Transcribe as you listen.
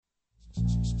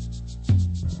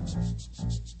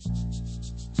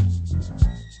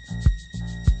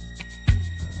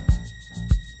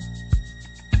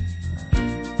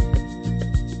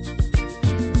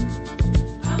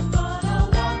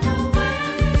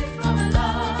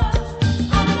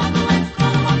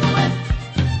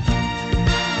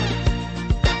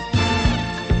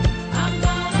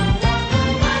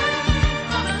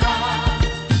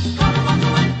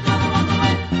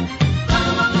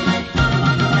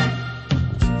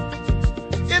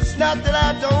not that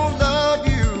I don't love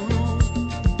you.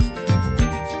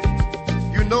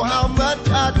 You know how much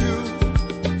I do.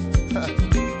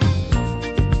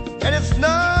 And it's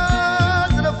not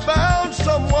that I found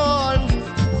someone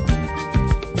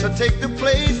to take the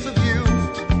place of you.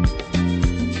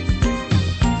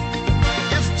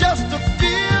 It's just a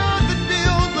fear that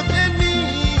builds within me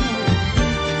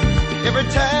every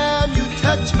time you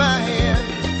touch my hand,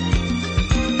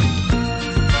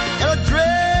 and a dread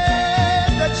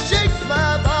that shakes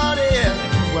my body.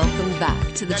 Welcome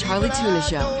back to the Charlie Tuna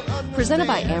Show, presented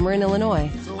by Ameren, Illinois,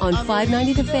 on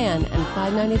 590 The Fan and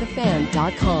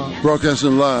 590thefan.com.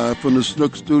 Broadcasting live from the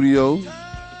Snook Studio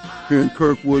here in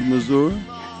Kirkwood, Missouri.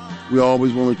 We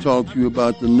always want to talk to you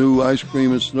about the new ice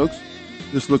cream at Snooks.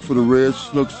 Just look for the red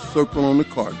Snooks circle on the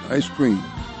carton. Ice cream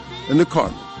and the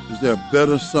Cardinals. Is there a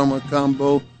better summer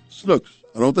combo? Snooks.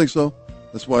 I don't think so.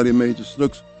 That's why they made the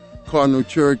Snooks Cardinal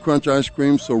Cherry Crunch ice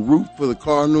cream. So root for the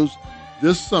Cardinals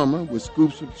this summer with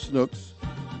scoops of Snooks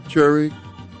Cherry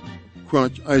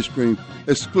Crunch ice cream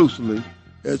exclusively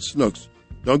at Snooks.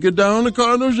 Don't get down on the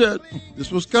Cardinals yet.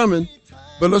 This was coming.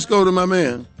 But let's go to my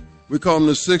man. We call him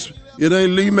the six. It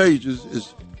ain't Lee Majors.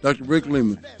 It's Dr. Rick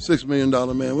Lehman, $6 million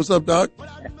man. What's up, Doc?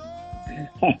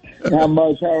 Not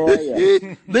much. How are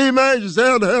you? Lee Majors,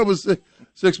 how the hell was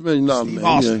 $6 million man?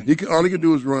 Awesome. Yeah, all he could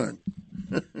do was run.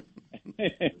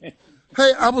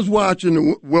 Hey, I was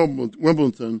watching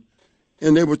Wimbledon,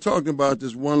 and they were talking about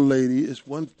this one lady. It's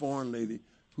one foreign lady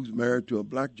who's married to a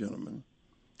black gentleman.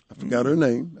 I forgot her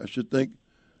name. I should think.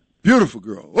 Beautiful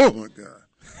girl. Oh, my God.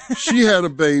 She had a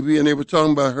baby, and they were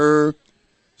talking about her,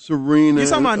 Serena. You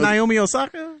talking about Naomi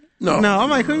Osaka? No. I'm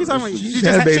like, who are you talking about? She just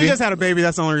had a baby.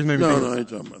 That's the only reason. Maybe No, I ain't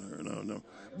talking about her. No.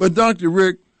 But, Dr.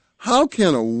 Rick, how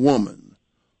can a woman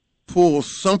pull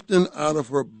something out of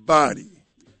her body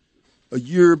a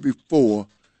year before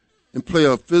and play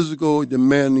a physical,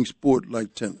 demanding sport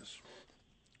like tennis?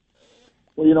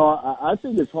 Well, I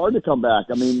think it's hard to come back.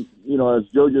 I mean, as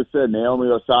Joe just said, Naomi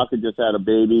Osaka just had a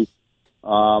baby,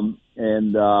 and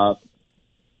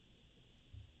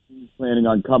he's planning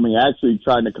on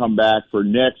trying to come back for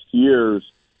next year's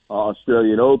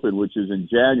Australian Open, which is in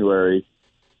January.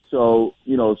 So,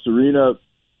 Serena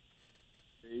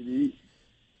baby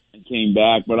and came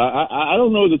back, but I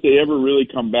don't know that they ever really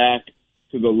come back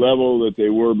to the level that they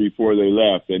were before they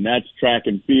left, and that's track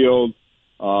and field.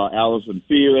 Allison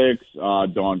Felix,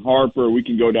 Dawn Harper, we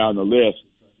can go down the list.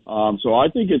 So I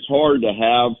think it's hard to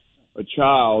have a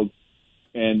child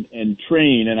and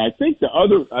train. And I think the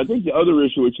other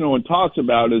issue, which no one talks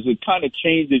about, is it kind of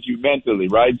changes you mentally,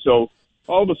 right? So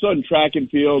all of a sudden track and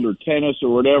field or tennis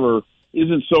or whatever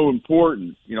isn't so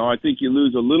important. I think you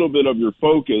lose a little bit of your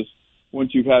focus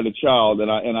once you've had a child, and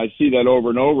I see that over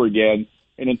and over again.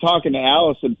 And in talking to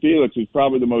Allison Felix, who's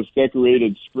probably the most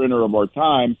decorated sprinter of our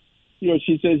time,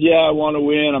 she says, yeah, I want to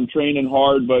win. I'm training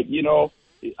hard, but,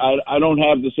 I don't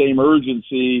have the same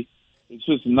urgency. It's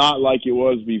just not like it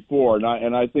was before.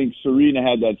 And I think Serena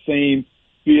had that same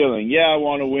feeling. Yeah, I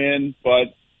want to win,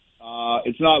 but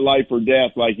it's not life or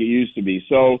death like it used to be.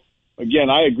 So,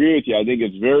 again, I agree with you. I think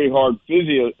it's very hard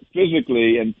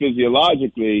physically and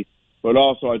physiologically, but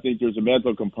also I think there's a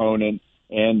mental component,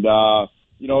 and,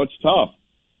 it's tough.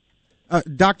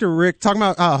 Dr. Rick, talking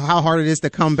about how hard it is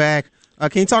to come back,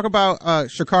 can you talk about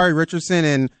Sha'Carri Richardson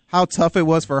and how tough it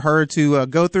was for her to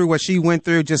go through what she went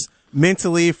through just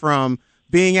mentally, from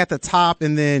being at the top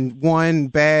and then one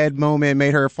bad moment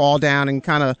made her fall down and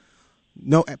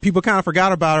people kind of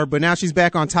forgot about her, but now she's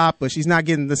back on top, but she's not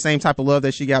getting the same type of love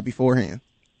that she got beforehand?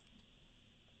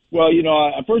 Well,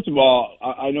 first of all,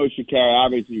 I know Sha'Carri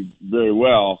obviously very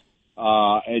well,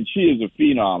 and she is a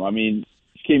phenom. I mean,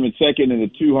 she came in second in the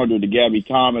 200 to Gabby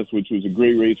Thomas, which was a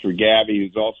great race for Gabby,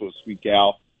 who's also a sweet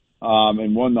gal,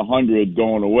 and won the 100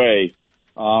 going away.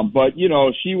 But,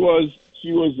 she was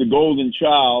the golden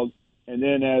child, and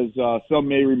then as some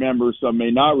may remember, some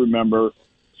may not remember,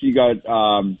 she got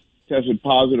tested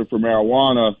positive for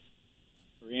marijuana.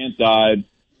 Her aunt died,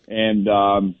 and,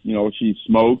 she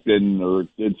smoked or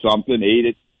did something,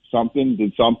 ate something,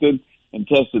 did something, and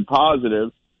tested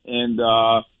positive. And,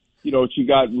 she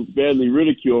got badly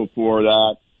ridiculed for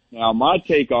that. Now, my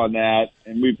take on that,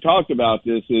 and we've talked about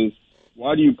this, is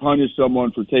why do you punish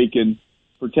someone for testing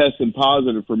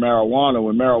positive for marijuana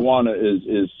when marijuana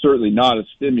is certainly not a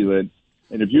stimulant?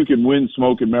 And if you can win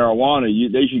smoking marijuana,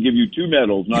 they should give you 2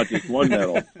 medals, not just 1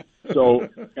 medal. So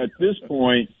at this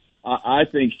point, I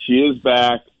think she is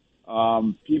back.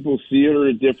 People see her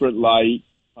in a different light.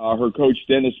 Her coach,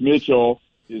 Dennis Mitchell,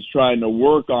 is trying to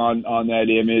work on that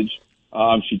image.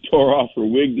 She tore off her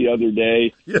wig the other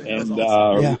day, and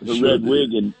her red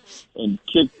wig, and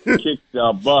kicked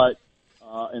butt.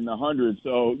 in the hundreds.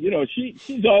 So,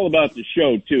 she's all about the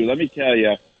show too. Let me tell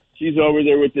you, she's over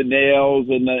there with the nails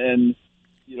and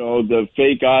the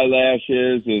fake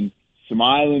eyelashes and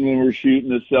smiling when we're shooting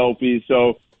the selfies.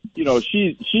 So,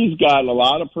 she's got a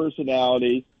lot of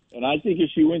personality. And I think if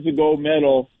she wins a gold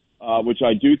medal, which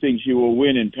I do think she will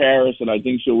win in Paris, and I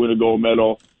think she'll win a gold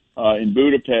medal in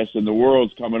Budapest, and the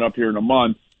World's coming up here in a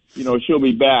month, she'll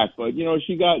be back. But,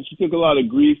 she took a lot of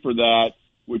grief for that,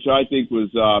 which I think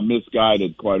was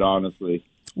misguided, quite honestly.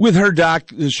 With her doc,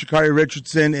 Sha'Carri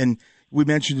Richardson, and we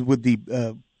mentioned with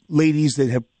the ladies that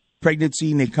have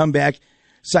pregnancy and they come back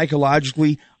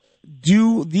psychologically,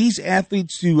 do these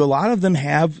athletes, do a lot of them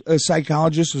have a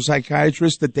psychologist or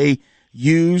psychiatrist that they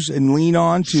use and lean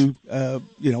on to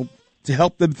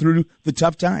help them through the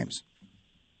tough times?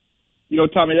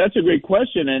 Tommy, that's a great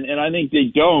question, and I think they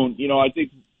don't. I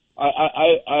think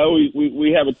I always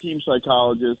we have a team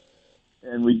psychologist,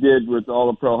 and we did with all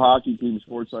the pro hockey team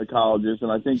sports psychologists,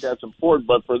 and I think that's important.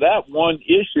 But for that one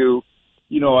issue,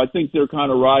 I think they're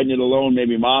kind of riding it alone.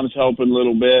 Maybe mom's helping a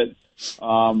little bit,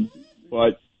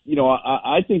 but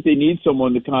I think they need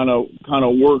someone to kind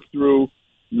of work through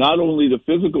not only the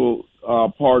physical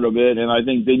part of it, and I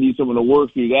think they need someone to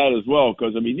work through that as well,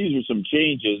 because, these are some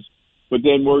changes, but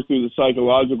then work through the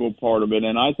psychological part of it.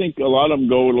 And I think a lot of them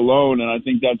go it alone, and I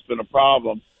think that's been a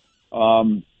problem.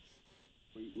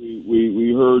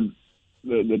 We heard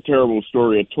the terrible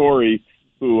story of Tori,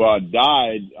 who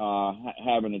died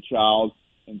having a child,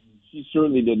 and she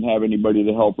certainly didn't have anybody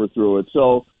to help her through it.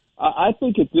 So I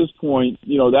think at this point,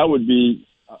 that would be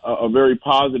a very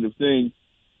positive thing.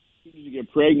 As soon as you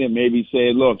get pregnant, maybe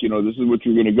say, look, this is what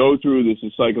you're going to go through. This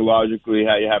is psychologically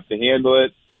how you have to handle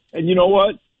it. And you know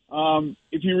what?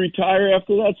 If you retire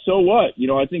after that, so what?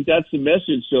 I think that's the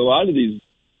message to a lot of these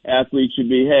athletes should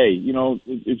be, hey,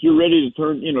 if you're ready to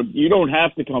turn, you don't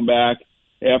have to come back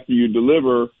after you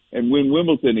deliver and win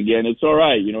Wimbledon again. It's all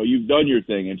right. You've done your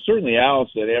thing. And certainly Alice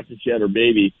said after she had her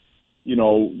baby,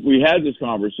 we had this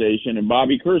conversation, and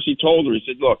Bobby Kersey told her, he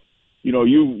said, look, you're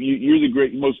the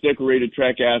most decorated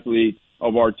track athlete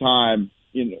of our time.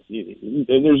 And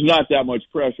there's not that much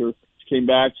pressure. She came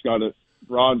back, she got a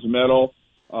bronze medal,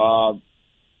 and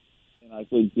I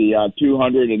think the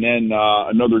 200, and then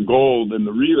another gold in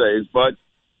the relays. But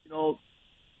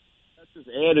that's just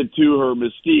added to her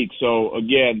mystique. So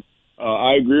again,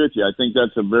 I agree with you. I think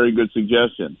that's a very good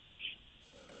suggestion.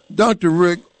 Dr.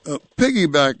 Rick,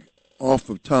 piggyback off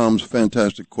of Tom's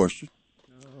fantastic question.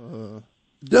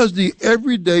 Does the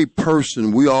everyday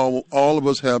person, we all of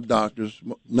us have doctors,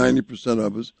 90%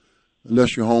 of us,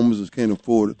 unless you're homeless and can't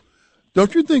afford it,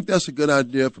 don't you think that's a good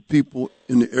idea for people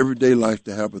in the everyday life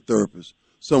to have a therapist,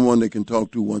 someone they can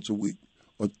talk to once a week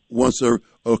or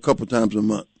or a couple times a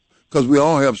month? Because we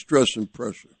all have stress and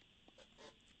pressure.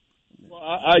 Well,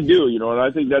 I do, and I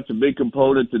think that's a big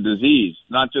component to disease,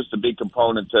 not just a big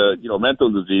component to,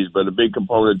 mental disease, but a big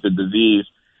component to disease.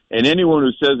 And anyone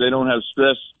who says they don't have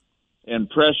stress and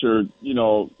pressure,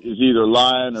 is either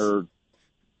lying or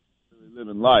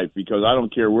living life, because I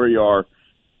don't care where you are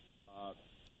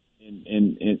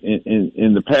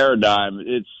in the paradigm.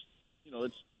 It's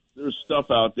there's stuff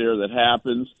out there that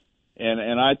happens,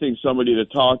 and I think somebody to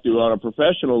talk to on a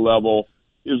professional level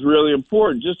is really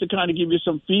important, just to kind of give you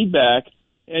some feedback.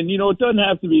 And it doesn't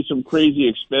have to be some crazy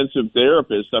expensive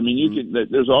therapist. You can.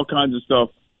 There's all kinds of stuff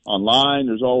online.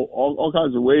 There's all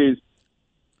kinds of ways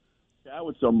to chat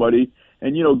with somebody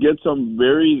and get some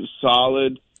very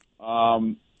solid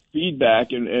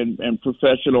feedback and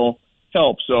professional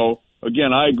help. So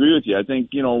again, I agree with you. I think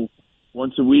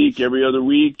once a week, every other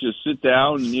week, just sit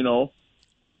down and it's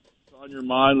on your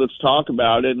mind. Let's talk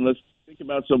about it, and let's think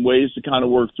about some ways to kind of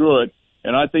work through it.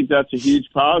 And I think that's a huge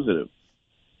positive.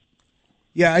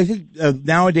 Yeah, I think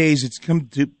nowadays it's come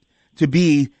to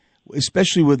be,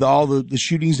 especially with all the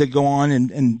shootings that go on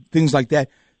and things like that,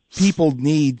 people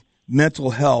need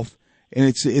mental health. And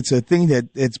it's a thing that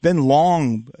it's been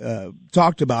long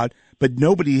talked about, but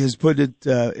nobody has put it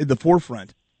in the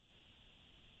forefront.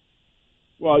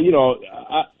 Well,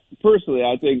 personally,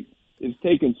 I think it's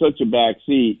taken such a back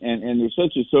seat, and there's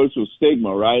such a social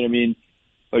stigma, right?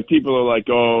 Like people are like,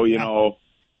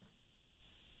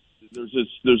 there's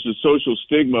a social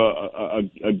stigma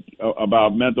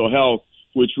about mental health,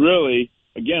 which really,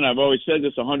 again, I've always said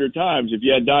this 100 times. If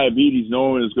you had diabetes, no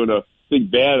one is going to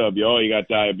think bad of you. Oh, you got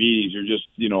diabetes. You're just,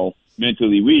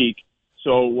 mentally weak.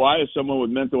 So why is someone with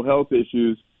mental health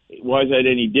issues, why is that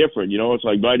any different? It's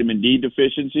like vitamin D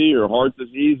deficiency or heart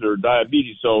disease or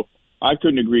diabetes. So I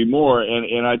couldn't agree more.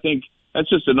 And I think that's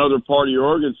just another part of your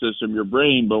organ system, your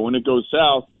brain. But when it goes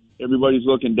south, everybody's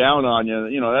looking down on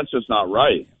you. That's just not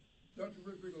right.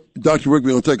 Dr. Rick, we're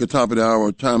going to take a top of the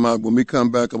hour timeout. When we come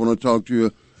back, I want to talk to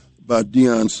you about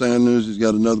Deion Sanders. He's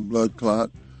got another blood clot.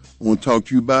 I want to talk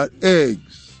to you about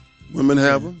eggs. Women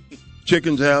have them.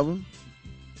 Chickens have them.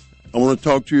 I want to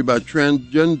talk to you about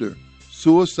transgender.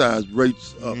 Suicide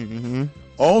rates up. Mm-hmm.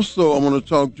 Also, I want to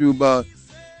talk to you about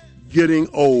getting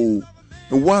old.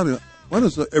 And why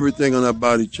does everything on our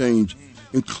body change,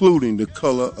 including the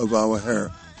color of our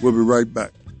hair? We'll be right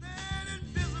back.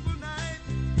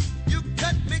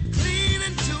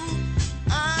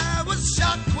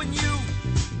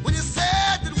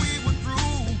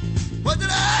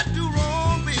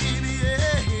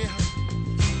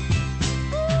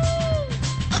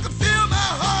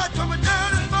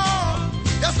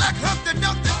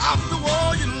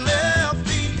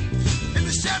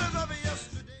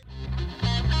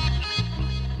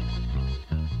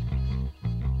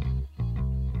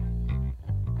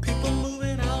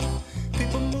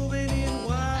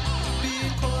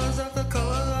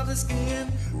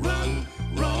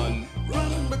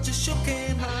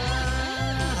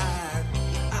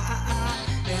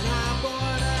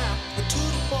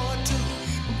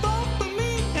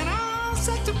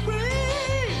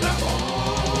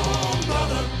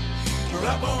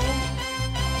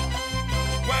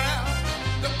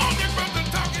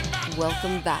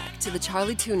 Welcome back to the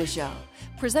Charlie Tuna Show,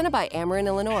 presented by Ameren,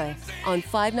 Illinois, on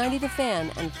 590 The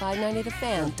Fan and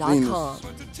 590thefan.com.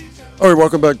 All right,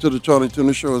 welcome back to the Charlie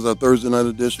Tuna Show. It's our Thursday night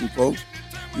edition, folks.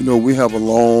 You know, we have a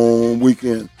long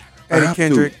weekend. Eddie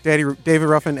Kendrick, David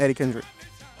Ruffin, Eddie Kendrick.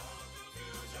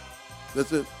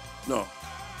 That's it? No.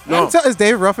 It's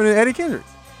David Ruffin and Eddie Kendrick.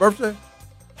 Birthday?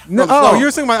 No, you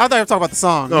were singing I thought you were talking about the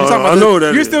song. No, I know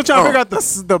that. You're still trying to figure out the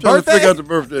birthday? Trying to figure out the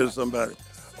birthday of somebody.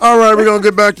 All right, we're going to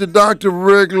get back to Dr.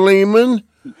 Rick Lehman.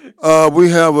 We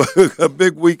have a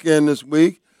big weekend this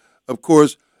week. Of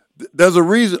course, there's a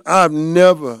reason I've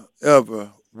never, ever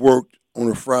worked on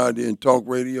a Friday in talk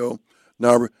radio.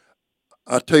 Now,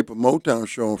 I tape a Motown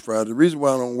show on Friday. The reason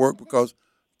why I don't work because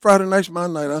Friday night's my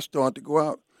night. I start to go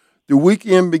out. The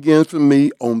weekend begins for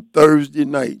me on Thursday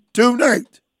night,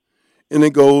 tonight, and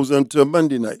it goes until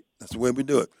Monday night. That's the way we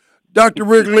do it. Dr.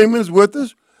 Rick Lehman is with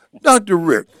us. Dr.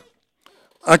 Rick,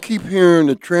 I keep hearing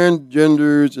the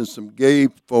transgenders and some gay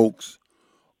folks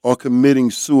are committing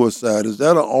suicide. Is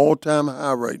that an all-time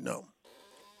high right now?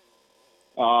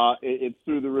 It's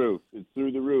through the roof. It's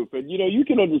through the roof. And, you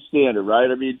can understand it, right?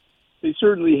 I mean, they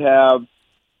certainly have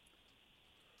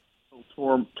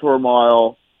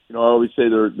turmoil. I always say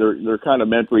they're kind of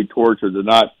mentally tortured. They're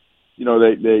not,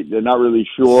 they're not really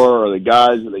sure. Are they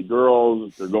guys? Are they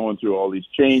girls? They're going through all these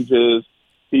changes.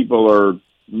 People are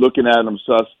looking at them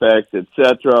suspect,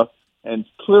 etc. And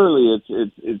clearly,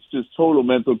 it's just total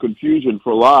mental confusion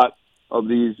for a lot of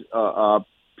these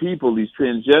people, these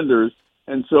transgenders.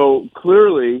 And so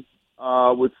clearly,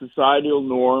 with societal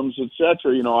norms,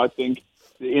 etc., I think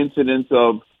the incidence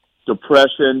of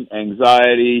depression,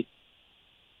 anxiety,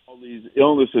 all these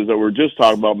illnesses that we're just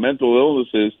talking about, mental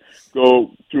illnesses,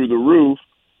 go through the roof.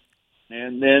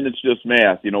 And then it's just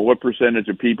math. What percentage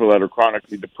of people that are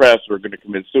chronically depressed are going to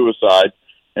commit suicide?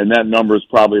 And that number is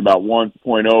probably about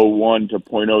 1.01 to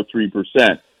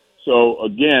 0.03%. So,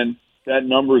 again, that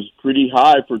number is pretty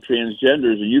high for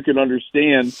transgenders. And you can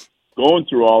understand going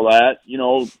through all that,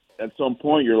 at some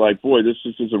point you're like, boy, this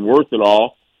just isn't worth it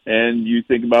all. And you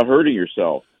think about hurting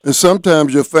yourself. And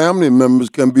sometimes your family members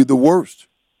can be the worst.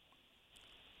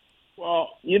 Well,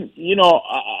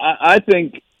 I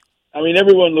think,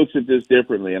 everyone looks at this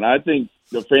differently. And I think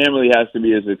the family has to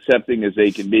be as accepting as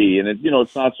they can be. And,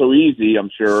 it's not so easy, I'm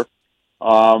sure,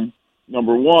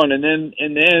 number one. And then,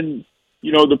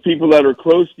 the people that are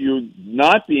close to you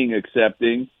not being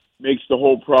accepting makes the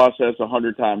whole process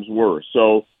 100 times worse.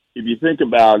 So if you think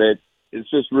about it, it's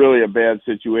just really a bad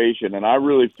situation. And I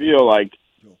really feel like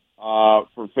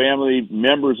for family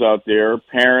members out there,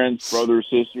 parents, brothers,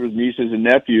 sisters, nieces, and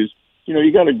nephews,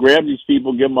 you got to grab these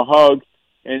people, give them a hug,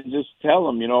 and just tell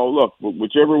them, look,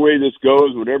 whichever way this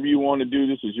goes, whatever you want to do,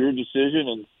 this is your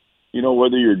decision. And,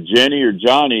 whether you're Jenny or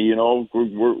Johnny,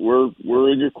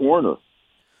 we're in your corner.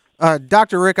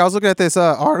 Dr. Rick, I was looking at this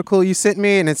article you sent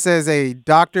me, and it says a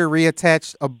doctor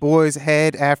reattached a boy's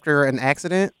head after an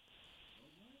accident.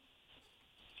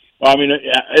 Well,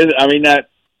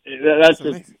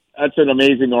 that's an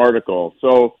amazing article.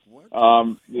 So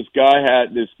this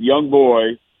young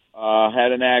boy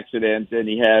had an accident, and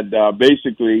he had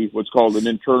basically what's called an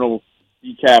internal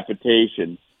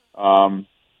decapitation.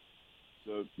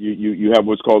 You have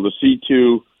what's called a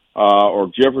C2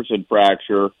 or Jefferson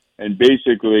fracture, and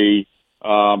basically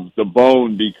the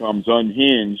bone becomes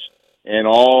unhinged, and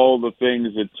all the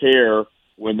things that tear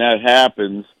when that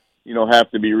happens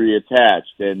have to be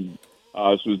reattached. And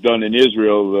this was done in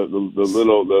Israel.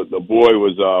 The boy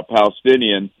was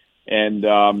Palestinian, and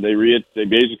they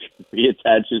basically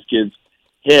reattached his kid's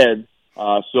head,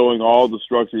 sewing all the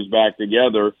structures back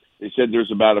together. They said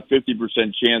there's about a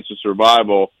 50% chance of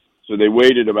survival. So they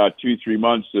waited about 2-3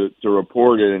 months to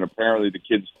report it, and apparently the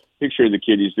picture of the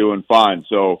kid, he's doing fine.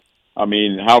 So, I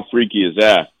mean, how freaky is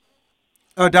that?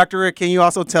 Dr. Rick, can you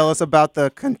also tell us about the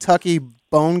Kentucky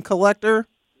bone collector?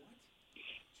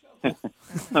 I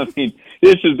mean,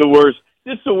 this is the worst.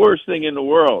 This is the worst thing in the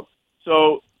world.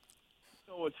 So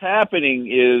what's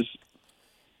happening is,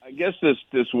 I guess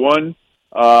this one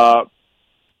from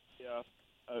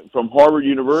Harvard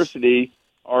University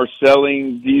are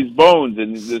selling these bones,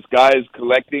 and this guy is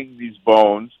collecting these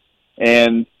bones,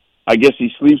 and I guess he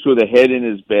sleeps with a head in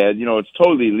his bed. It's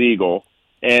totally legal.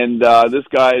 And this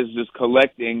guy is just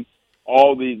collecting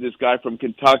this guy from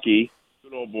Kentucky,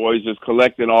 good old boy, is just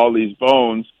collecting all these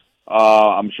bones.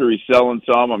 I'm sure he's selling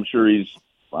some. I'm sure I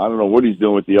don't know what he's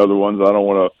doing with the other ones. I don't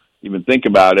want to even think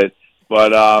about it.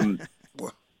 But, I mean,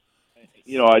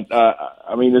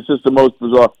 it's just the most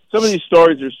bizarre. Some of these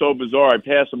stories are so bizarre, I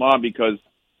pass them on because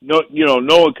no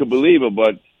one could believe it.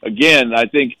 But again, I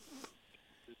think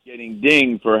getting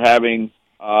dinged for having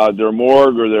their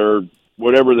morgue or their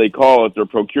whatever they call it, their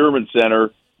procurement center,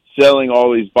 selling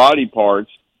all these body parts.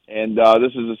 And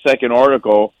this is the second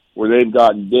article where they've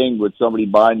gotten dinged with somebody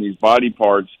buying these body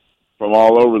parts from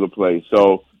all over the place.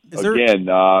 So again,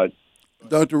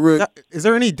 Dr. Rick, is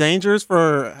there any dangers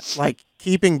for like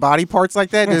keeping body parts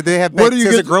like that? Do they have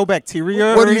does it grow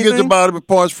bacteria? Where do you get the body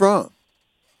parts from?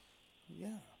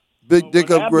 Big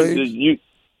dick upgrade.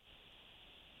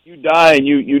 You die and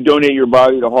you donate your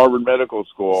body to Harvard Medical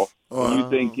School. And you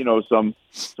think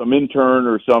some intern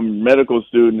or some medical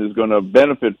student is going to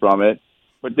benefit from it,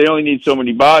 but they only need so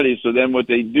many bodies. So then what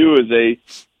they do is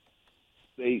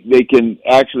they can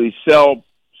actually sell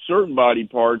certain body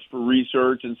parts for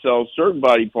research and sell certain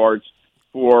body parts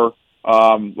for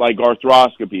like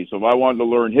arthroscopy. So if I wanted to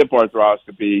learn hip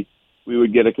arthroscopy, we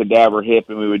would get a cadaver hip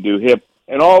and we would do hip,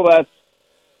 and all that's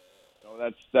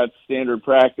standard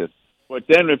practice. But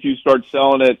then if you start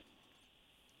selling it,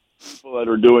 people that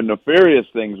are doing nefarious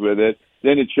things with it,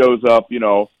 then it shows up,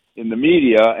 in the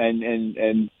media,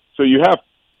 and so you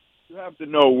have to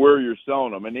know where you're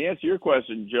selling them. And the answer to your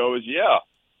question, Joe, is yeah.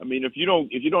 I mean, if you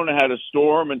don't know how to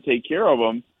store them and take care of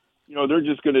them, they're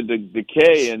just going to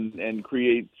decay and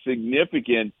create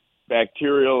significant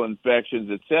bacterial infections,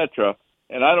 etc.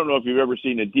 And I don't know if you've ever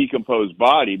seen a decomposed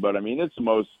body, but I mean, it's the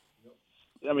most.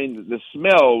 I mean, the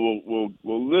smell will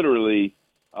literally.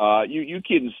 You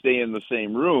couldn't stay in the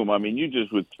same room. I mean, you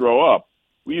just would throw up.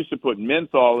 We used to put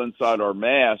menthol inside our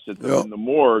masks in the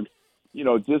morgue,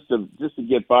 just to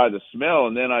get by the smell,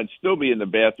 and then I'd still be in the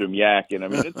bathroom yakking. I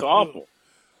mean, it's awful.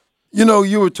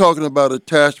 You were talking about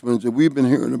attachments, and we've been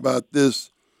hearing about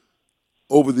this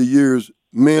over the years.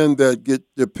 Men that get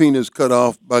their penis cut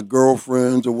off by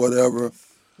girlfriends or whatever.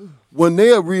 When they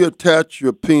reattach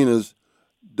your penis,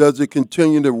 does it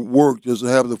continue to work? Does it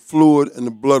have the fluid and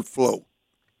the blood flow?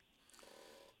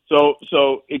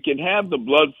 So it can have the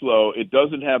blood flow. It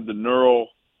doesn't have the neural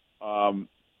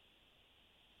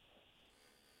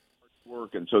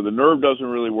working. So the nerve doesn't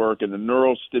really work, and the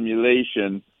neural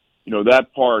stimulation,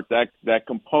 that part, that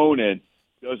component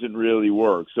doesn't really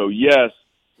work. So yes,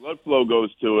 blood flow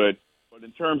goes to it, but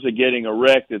in terms of getting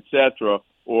erect, etc.,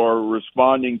 or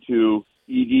responding to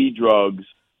ED drugs,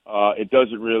 it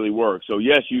doesn't really work. So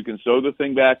yes, you can sew the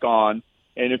thing back on,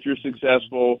 and if you're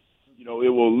successful, it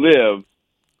will live.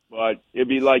 But it'd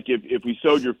be like if we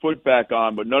sewed your foot back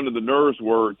on, but none of the nerves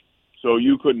worked, so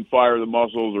you couldn't fire the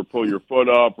muscles or pull your foot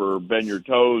up or bend your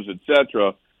toes,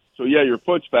 etc. So yeah, your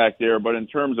foot's back there, but in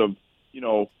terms of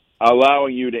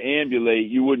allowing you to ambulate,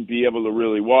 you wouldn't be able to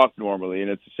really walk normally.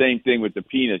 And it's the same thing with the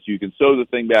penis. You can sew the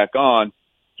thing back on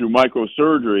through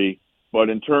microsurgery, but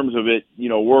in terms of it,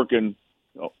 working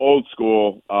old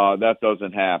school, that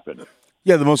doesn't happen.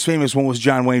 Yeah, the most famous one was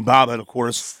John Wayne Bobbitt, of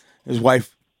course. His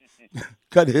wife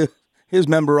cut his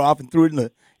member off and threw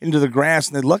it into the grass,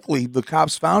 and then luckily the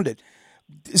cops found it.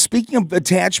 Speaking of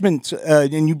attachments,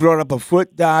 and you brought up a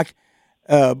foot, Doc,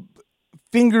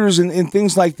 fingers and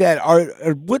things like that,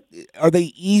 are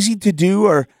they easy to do,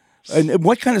 or and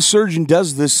what kind of surgeon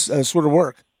does this sort of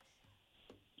work?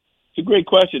 It's a great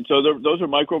question. So those are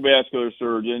microvascular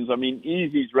surgeons. I mean,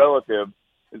 easy is relative.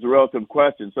 It's a relative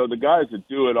question. So the guys that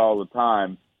do it all the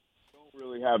time don't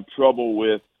really have trouble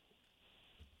with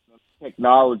the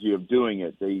technology of doing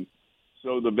it. They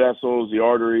sew the vessels, the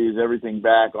arteries, everything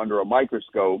back under a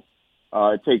microscope.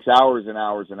 It takes hours and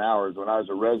hours and hours. When I was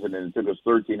a resident, it took us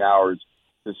 13 hours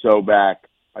to sew back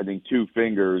I think, 2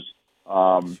 fingers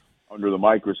under the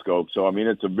microscope. So, I mean,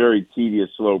 it's a very tedious,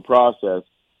 slow process.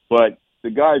 But the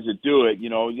guys that do it,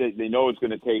 they know it's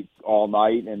going to take all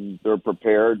night, and they're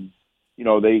prepared.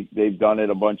 They've done it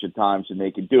a bunch of times, and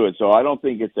they can do it. So I don't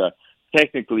think it's a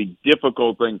technically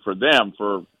difficult thing for them.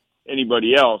 For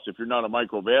anybody else, if you're not a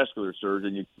microvascular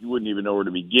surgeon, you wouldn't even know where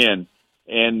to begin.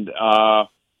 And,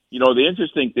 the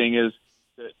interesting thing is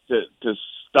to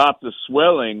stop the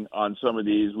swelling on some of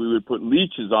these, we would put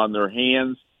leeches on their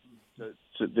hands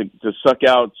to suck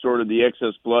out sort of the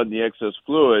excess blood and the excess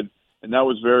fluid, and that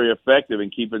was very effective in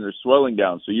keeping their swelling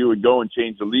down. So you would go and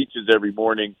change the leeches every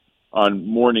morning on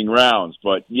morning rounds.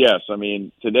 But, yes, I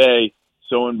mean, today,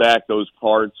 sewing back those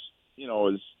parts,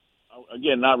 is,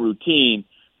 again, not routine,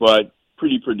 but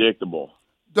pretty predictable.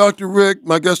 Dr. Rick,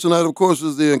 my guest tonight, of course,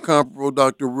 is the incomparable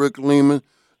Dr. Rick Lehman.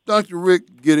 Dr.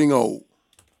 Rick getting old,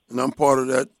 and I'm part of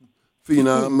that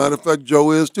phenom. Matter of fact,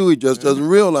 Joe is too. He just doesn't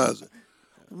realize it.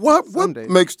 What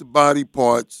makes the body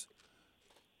parts,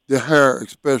 the hair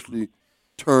especially,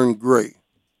 turn gray?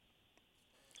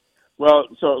 Well,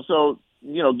 so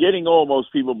getting old,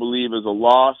 most people believe, is a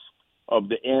loss of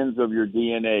the ends of your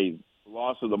DNA,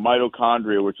 loss of the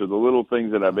mitochondria, which are the little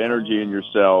things that have energy in your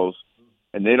cells,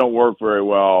 and they don't work very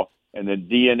well. And the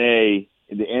DNA,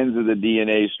 the ends of the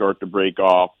DNA start to break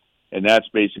off, and that's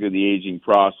basically the aging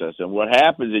process. And what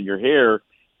happens in your hair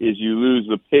is you lose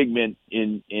the pigment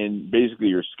in basically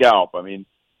your scalp. I mean,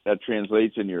 that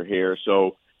translates in your hair.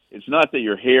 So it's not that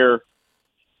your hair,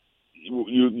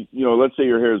 let's say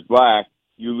your hair is black,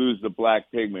 you lose the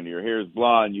black pigment. Your hair is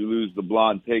blonde, you lose the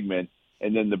blonde pigment,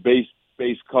 and then the base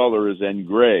color is then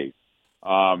gray.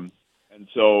 And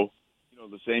so,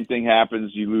 the same thing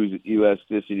happens. You lose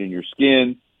elasticity in your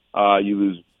skin. You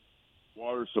lose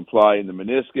water supply in the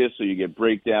meniscus, so you get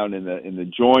breakdown in the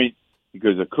joint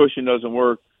because the cushion doesn't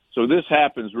work. So this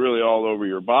happens really all over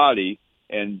your body,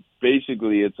 and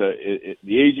basically the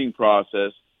aging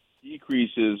process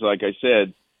decreases, like I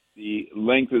said, the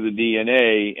length of the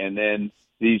DNA, and then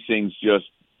these things just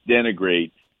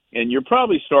denigrate. And you're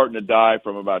probably starting to die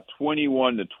from about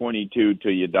 21 to 22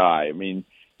 till you die. I mean,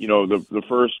 the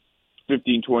first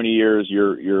 15, 20 years,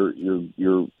 you're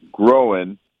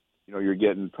growing. You're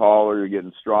getting taller, you're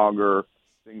getting stronger,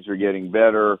 things are getting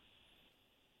better,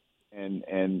 and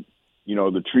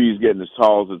the tree's getting as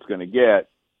tall as it's going to get.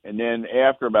 And then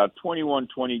after about 21,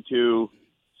 22,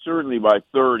 certainly by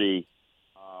 30,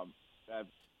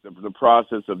 the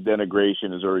process of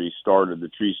denigration has already started. The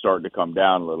tree's starting to come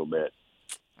down a little bit.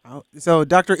 So,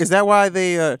 Doctor, is that why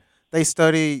they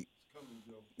study?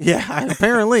 Yeah,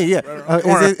 apparently, yeah.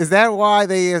 Is that why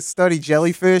they study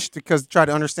jellyfish, because try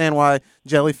to understand why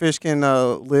jellyfish can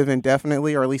live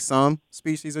indefinitely, or at least some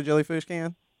species of jellyfish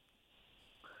can?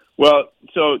 Well,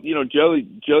 so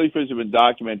jellyfish have been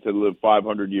documented to live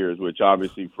 500 years, which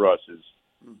obviously for us is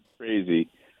crazy.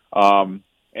 And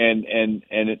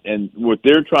what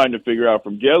they're trying to figure out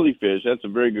from jellyfish, that's a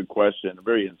very good question, a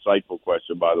very insightful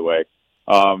question, by the way,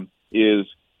 is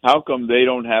how come they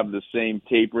don't have the same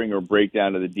tapering or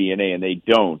breakdown of the DNA, and they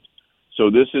don't?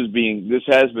 So this has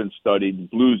been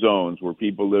studied. Blue zones where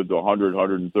people live to 100,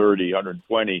 130,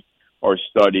 120 are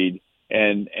studied,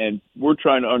 and we're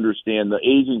trying to understand the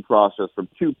aging process from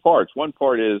 2 parts. One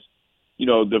part is,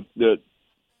 the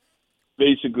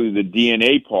basically the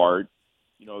DNA part,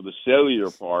 the cellular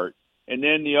part, and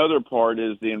then the other part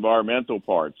is the environmental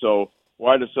part. So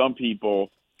why do some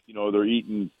people, they're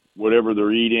eating whatever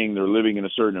they're eating, they're living in a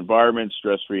certain environment,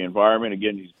 stress-free environment,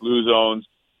 again, these blue zones,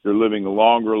 they're living a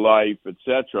longer life,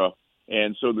 etc.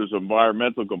 And so there's an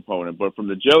environmental component. But from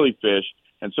the jellyfish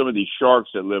and some of these sharks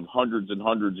that live hundreds and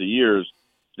hundreds of years,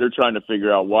 they're trying to figure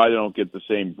out why they don't get the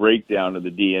same breakdown of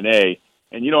the DNA.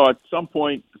 And, at some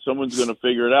point, someone's going to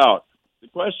figure it out. The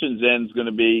question then is going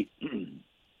to be,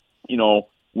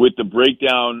 with the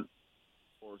breakdown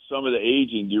or some of the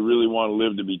aging, do you really want to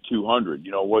live to be 200?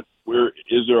 Where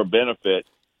is there a benefit,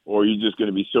 or are you just going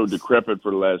to be so decrepit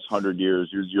for the last 100 years?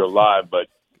 You're alive, but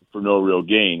for no real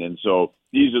gain. And so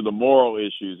these are the moral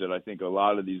issues that I think a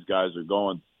lot of these guys are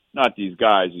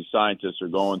these scientists are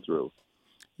going through.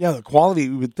 Yeah, the quality,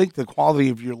 you would think the quality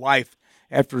of your life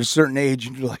after a certain age,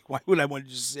 and you're like, why would I want to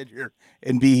just sit here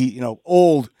and be,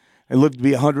 old and live to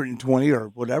be 120 or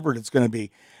whatever it's going to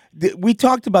be? We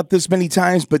talked about this many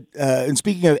times, but and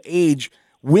speaking of age,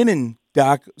 women,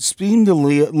 Doc, seem to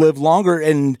live longer,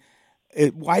 and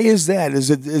why is that?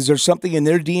 Is there something in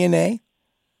their DNA?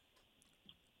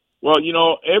 Well,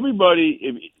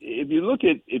 everybody. If you look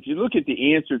at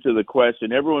the answer to the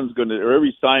question,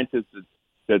 every scientist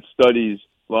that studies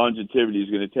longevity is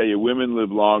going to tell you women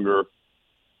live longer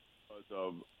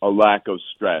of a lack of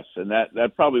stress, and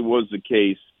that probably was the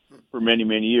case for many,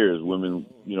 many years. Women,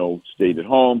 stayed at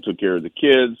home, took care of the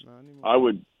kids. I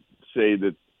would say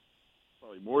that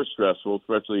probably more stressful,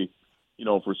 especially,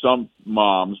 for some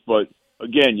moms. But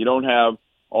again, you don't have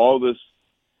all this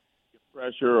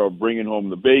pressure of bringing home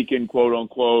the bacon, quote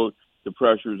unquote, the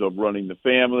pressures of running the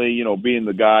family, being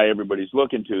the guy everybody's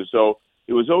looking to. So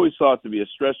it was always thought to be a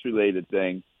stress-related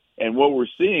thing. And what we're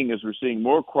seeing is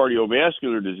more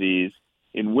cardiovascular disease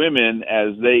in women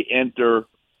as they enter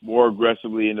more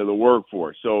aggressively into the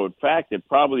workforce. So, in fact, it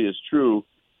probably is true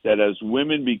that as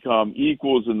women become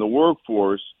equals in the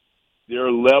workforce,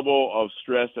 their level of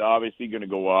stress is obviously going to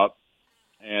go up,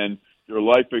 and their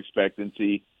life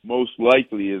expectancy most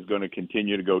likely is going to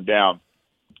continue to go down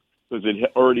because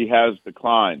it already has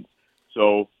declined.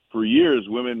 So for years,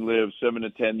 women live 7 to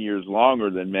 10 years longer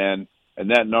than men,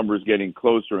 and that number is getting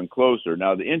closer and closer.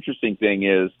 Now, the interesting thing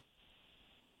is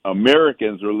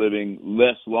Americans are living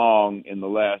less long in the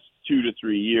last 2 to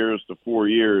 3 years to 4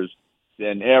 years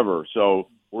than ever. So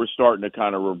we're starting to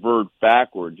kind of revert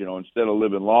backwards, instead of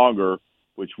living longer,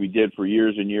 which we did for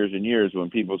years and years and years. When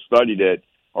people studied it,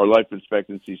 our life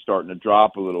expectancy is starting to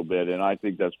drop a little bit, and I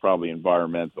think that's probably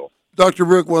environmental. Dr.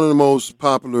 Rick, one of the most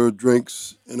popular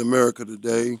drinks in America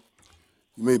today,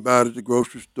 you may buy it at the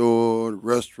grocery store, the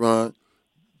restaurant,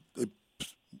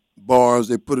 bars,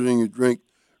 they put it in your drink,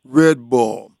 Red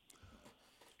Bull.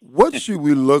 What should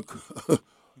we look?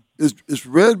 Is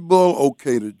Red Bull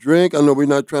okay to drink? I know we're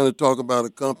not trying to talk about a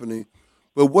company,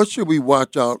 but what should we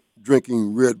watch out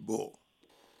drinking Red Bull?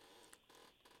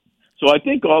 So I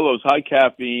think all those high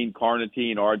caffeine,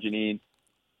 carnitine, arginine,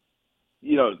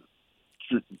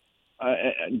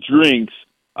 drinks,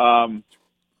 some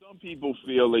people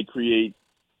feel they create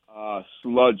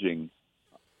sludging.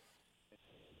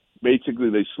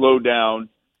 Basically, they slow down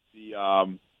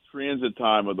the transit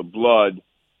time of the blood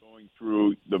going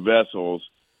through the vessels,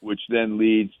 which then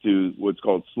leads to what's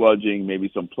called sludging, maybe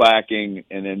some plaquing,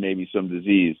 and then maybe some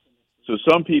disease. So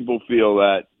some people feel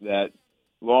that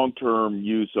long-term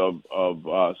use of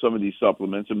some of these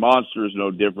supplements, and Monster is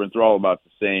no different, they're all about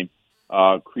the same,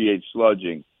 create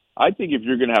sludging. I think if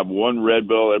you're going to have one Red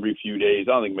Bull every few days,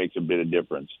 I don't think it makes a bit of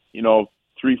difference.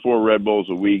 3-4 Red Bulls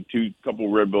a week,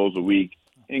 couple Red Bulls a week,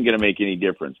 ain't going to make any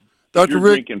difference. Dr. If you're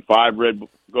Rick, drinking 5 Red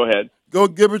Bulls, go ahead. Go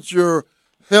give it your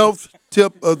health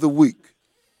tip of the week.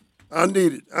 I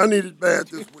need it. I need it bad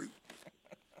this week.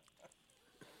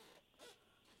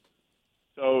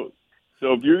 So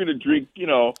if you're going to drink,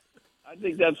 I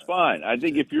think that's fine. I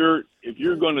think if you're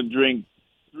going to drink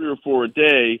 3 or 4 a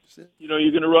day,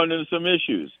 you're going to run into some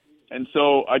issues. And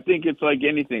so I think it's like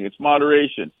anything. It's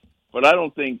moderation. But I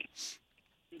don't think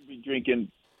you should be drinking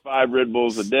 5 Red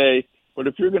Bulls a day. But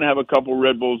if you're going to have a couple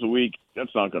Red Bulls a week,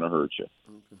 that's not going to hurt you.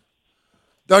 Okay.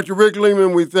 Dr. Rick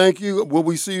Lehman, we thank you. Will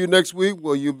we see you next week?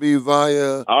 Will you be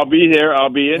via? I'll be there. I'll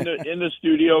be in the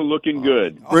studio looking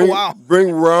good.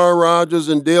 Bring Ron Rogers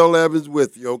and Dale Evans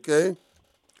with you, okay?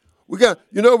 We got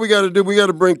to do. We got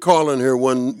to bring Carl in here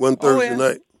one Thursday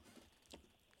night.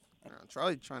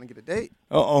 Charlie trying to get a date.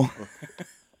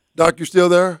 Doc, you still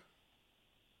there?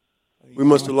 We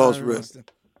must have lost Rick.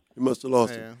 We must have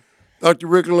lost him. Dr.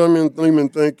 Rick Lehman,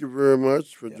 thank you very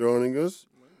much for joining us.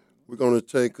 We're going to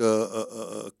take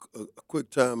a quick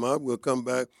time out. We'll come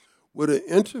back with an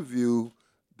interview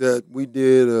that we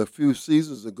did a few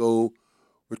seasons ago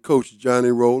with Coach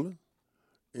Johnny Rowland,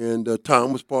 and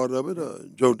Tom was part of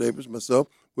it, Joe Davis, myself.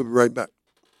 We'll be right back.